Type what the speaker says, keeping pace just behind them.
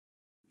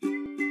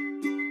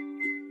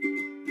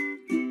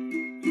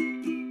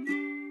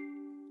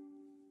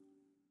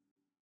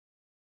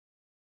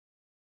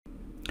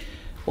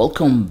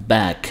Welcome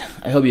back.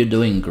 I hope you're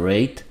doing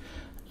great.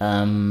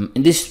 In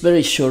this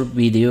very short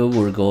video,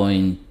 we're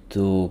going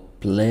to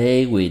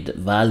play with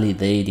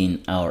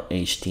validating our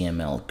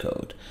HTML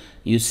code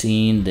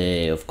using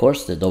of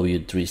course, the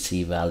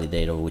W3C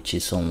validator, which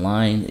is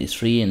online, is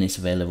free, and is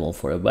available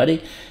for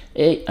everybody.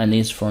 And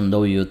it's from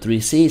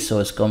W3C, so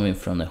it's coming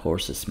from the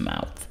horse's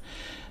mouth.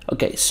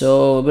 Okay,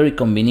 so very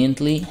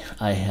conveniently,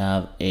 I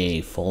have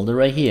a folder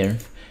right here,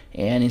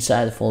 and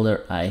inside the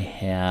folder I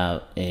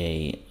have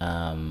a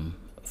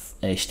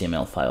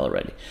HTML file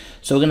already.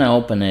 So we're gonna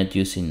open it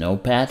using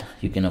Notepad.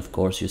 You can of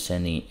course use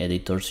any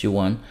editors you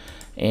want.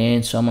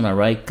 And so I'm gonna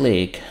right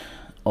click,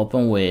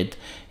 open with,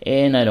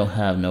 and I don't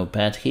have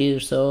Notepad here,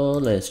 so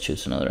let's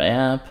choose another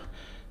app.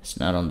 It's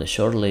not on the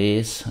short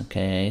list.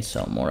 Okay,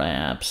 so more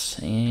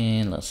apps,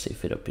 and let's see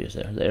if it appears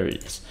there. There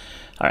it is.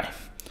 All right,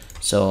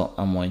 so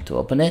I'm going to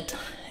open it,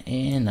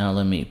 and now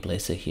let me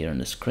place it here on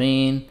the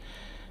screen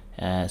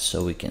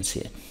so we can see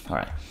it. All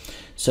right.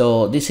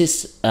 So this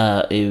is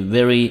a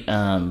very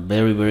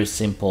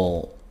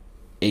simple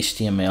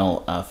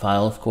HTML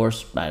file. Of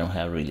course, I don't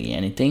have really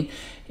anything,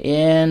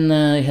 and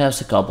it has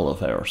a couple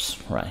of errors,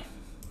 right?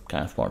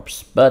 Kind of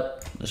forms,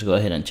 but let's go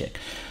ahead and check.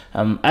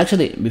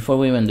 Actually, before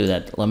we even do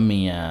that, let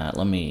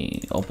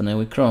me open it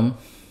with Chrome,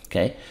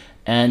 okay?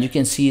 And you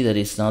can see that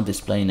it's not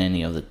displaying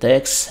any of the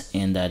text,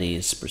 and that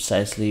is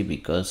precisely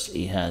because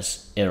it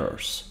has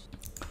errors.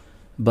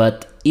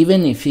 But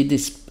even if it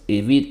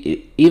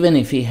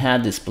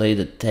had displayed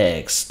the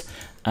text,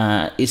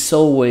 it's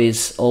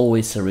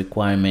always a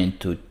requirement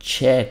to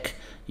check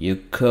your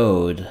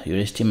code, your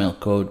HTML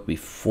code,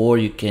 before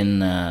you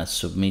can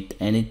submit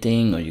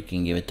anything, or you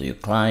can give it to your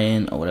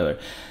client or whatever.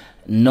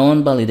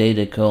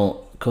 Non-validated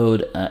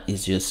code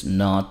is just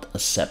not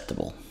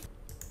acceptable.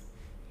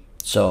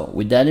 So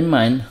with that in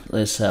mind,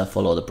 let's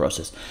follow the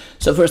process.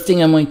 So first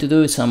thing I'm going to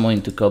do is I'm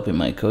going to copy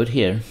my code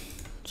here.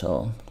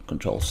 So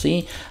Control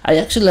C. I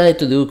actually like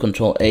to do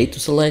Control A to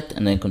select,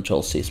 and then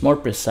Control C. It's more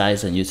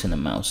precise than using a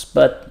mouse,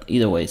 but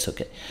either way it's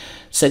okay.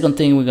 Second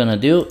thing we're gonna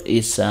do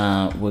is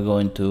we're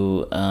going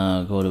to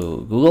go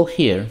to Google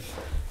here,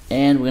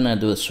 and we're gonna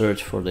do a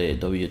search for the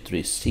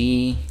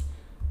W3C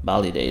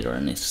validator,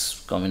 and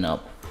it's coming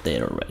up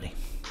there already.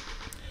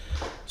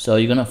 So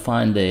you're gonna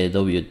find the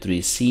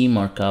W3C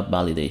markup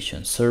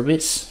validation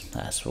service.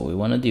 That's what we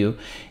want to do,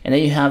 and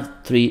then you have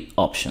three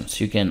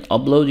options. You can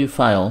upload your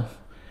file.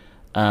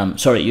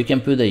 You can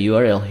put the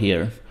URL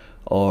here,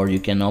 or you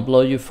can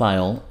upload your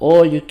file,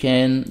 or you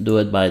can do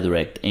it by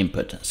direct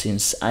input.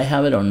 Since I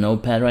have it on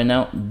Notepad right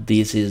now,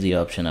 this is the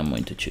option I'm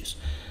going to choose.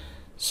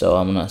 So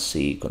I'm gonna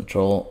see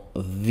Control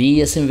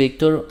V as in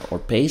Victor, or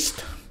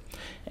paste,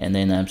 and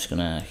then I'm just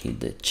gonna hit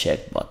the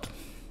check button.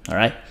 All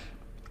right.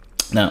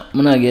 Now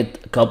I'm gonna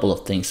get a couple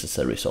of things as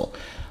a result.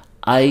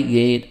 I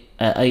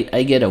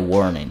get a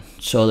warning.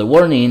 So the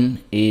warning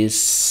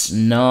is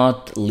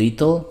not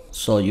lethal,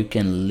 so you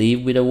can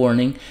live with a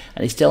warning,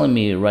 and it's telling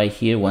me right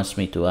here, wants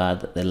me to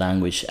add the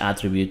language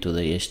attribute to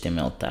the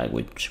HTML tag,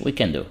 which we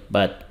can do,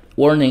 but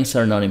warnings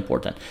are not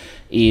important.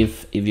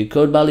 If your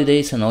code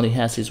validates and all it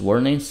has is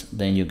warnings,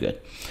 then you're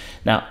good.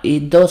 Now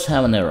it does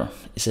have an error.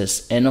 It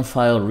says end of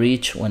file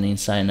reach when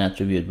inside an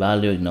attribute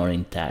value,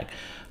 ignoring tag.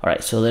 All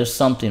right, so there's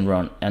something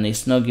wrong, and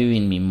it's not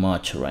giving me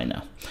much right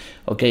now.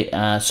 Okay,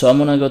 so I'm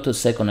gonna go to the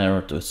second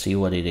error to see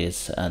what it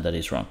is that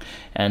is wrong.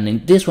 And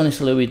in this one is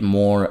a little bit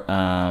more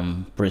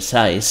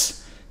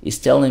precise. It's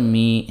telling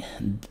me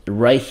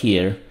right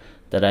here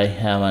that I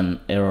have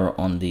an error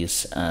on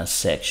this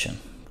section,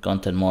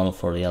 content model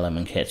for the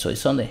element head. So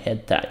it's on the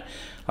head tag.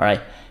 All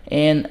right,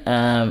 and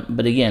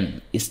but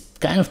again, it's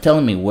kind of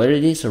telling me where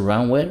it is,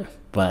 around where,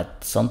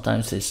 but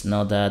sometimes it's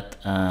not that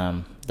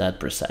that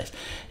precise.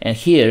 And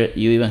here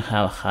you even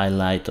have a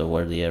highlight of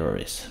where the error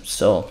is.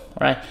 So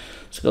all right,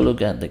 let's go look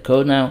at the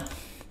code now,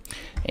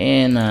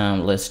 and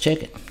let's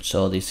check it.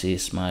 So this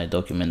is my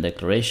document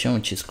declaration,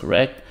 which is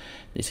correct.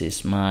 This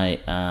is my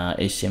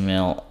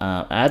HTML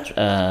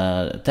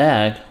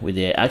tag with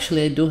the,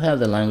 actually I do have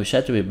the language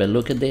attribute, but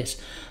look at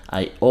this.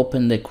 I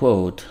opened the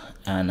quote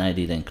and I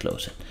didn't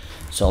close it.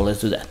 So let's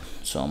do that.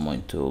 So I'm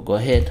going to go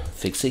ahead,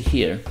 fix it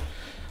here,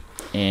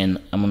 and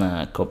I'm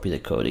gonna copy the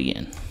code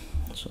again.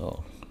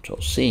 So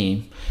Control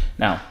C.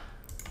 Now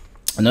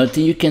another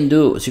thing you can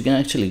do is you can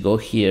actually go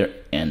here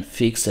and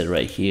fix it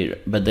right here,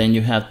 but then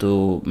you have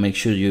to make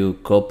sure you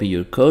copy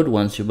your code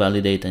once you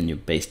validate and you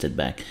paste it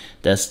back.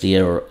 That's the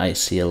error I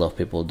see a lot of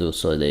people do.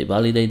 So they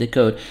validate the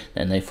code,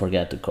 then they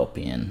forget to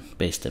copy and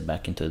paste it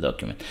back into the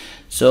document.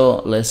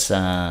 So let's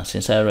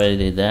since I already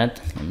did that,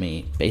 let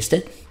me paste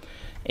it,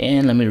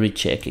 and let me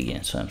recheck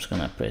again. So I'm just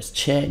gonna press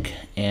check,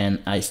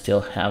 and I still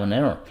have an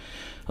error.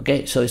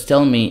 Okay, so it's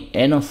telling me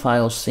end of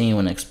file seen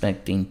when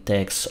expecting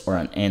text or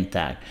an end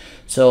tag.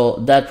 So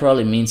that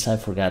probably means I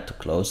forgot to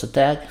close the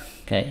tag.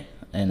 Okay,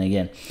 and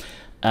again,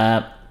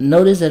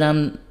 notice that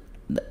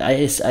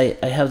I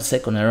have the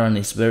second error, and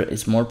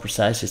it's more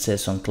precise. It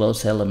says on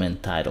close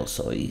element title,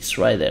 so it's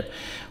right there.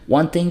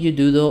 One thing you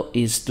do though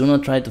is do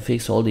not try to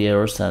fix all the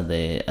errors at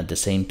the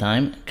same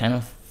time. Kind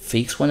of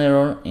fix one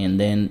error and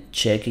then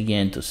check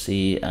again to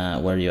see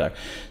where you are.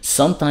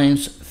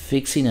 Sometimes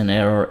fixing an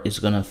error is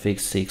gonna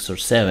fix 6 or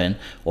 7,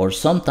 or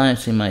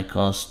sometimes it might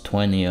cost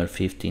 20 or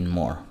 15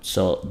 more.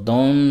 So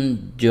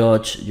don't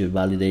judge your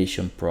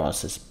validation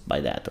process by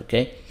that,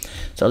 okay?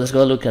 So let's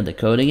go look at the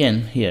code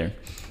again here.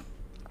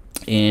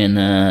 And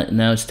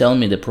now it's telling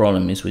me the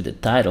problem is with the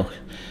title,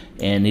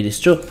 and it is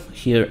true.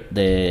 Here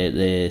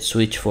the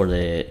switch for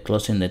the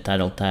closing the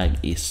title tag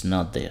is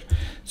not there.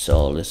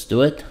 So let's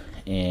do it,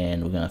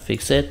 and we're gonna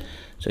fix it.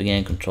 So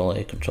again, Control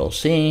A, Control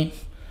C,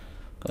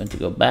 going to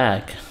go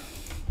back,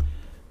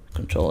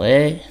 Control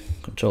A,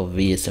 Control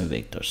V as in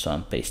Victor. So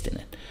I'm pasting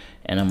it,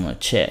 and I'm gonna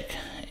check,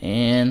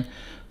 and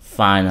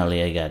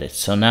finally I got it.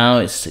 So now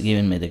it's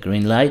giving me the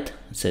green light.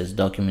 It says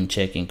document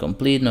checking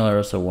complete, no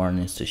errors or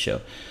warnings to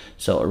show.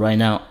 So right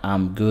now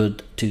I'm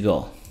good to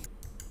go.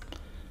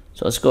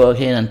 So let's go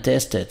ahead and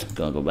test it. I'm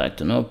gonna go back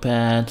to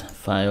Notepad,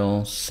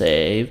 File,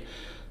 Save.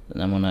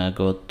 Then I'm gonna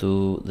go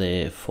to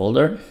the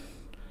folder,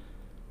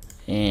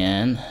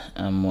 and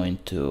I'm going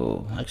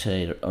to,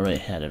 actually I already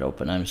had it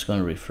open. I'm just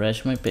gonna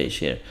refresh my page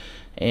here,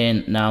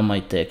 and now my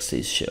text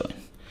is showing.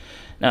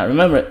 Now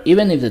remember,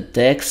 even if the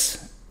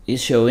text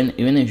is showing,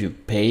 even if your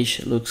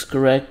page looks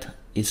correct,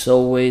 it's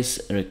always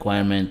a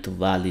requirement to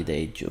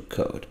validate your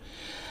code.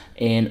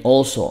 And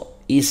also,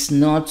 it's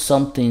not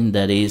something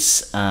that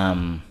is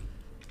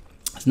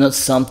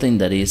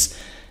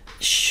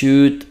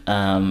should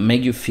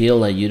make you feel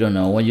like you don't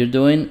know what you're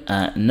doing.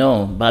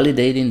 No,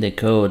 validating the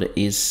code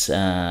is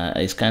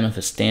kind of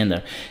a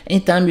standard.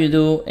 Anytime you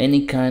do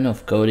any kind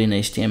of code in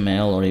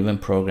HTML or even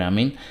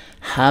programming,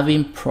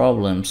 having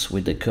problems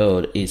with the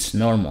code is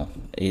normal.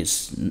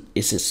 Is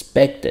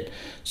expected.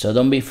 So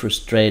don't be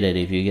frustrated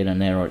if you get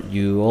an error.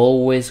 You're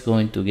always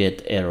going to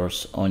get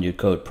errors on your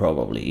code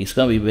probably. It's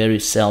going to be very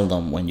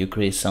seldom when you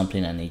create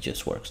something and it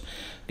just works.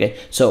 Okay,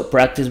 so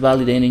practice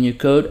validating your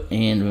code,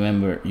 and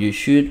remember, you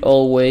should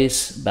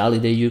always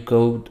validate your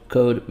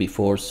code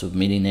before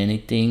submitting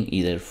anything,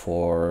 either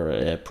for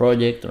a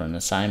project or an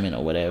assignment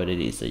or whatever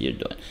it is that you're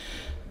doing.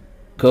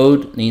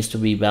 Code needs to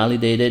be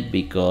validated,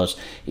 because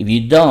if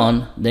you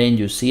don't, then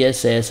your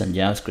CSS and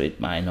JavaScript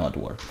might not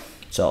work.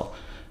 So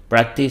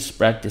practice,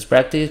 practice,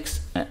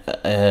 practice,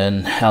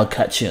 and I'll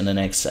catch you in the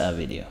next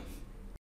video.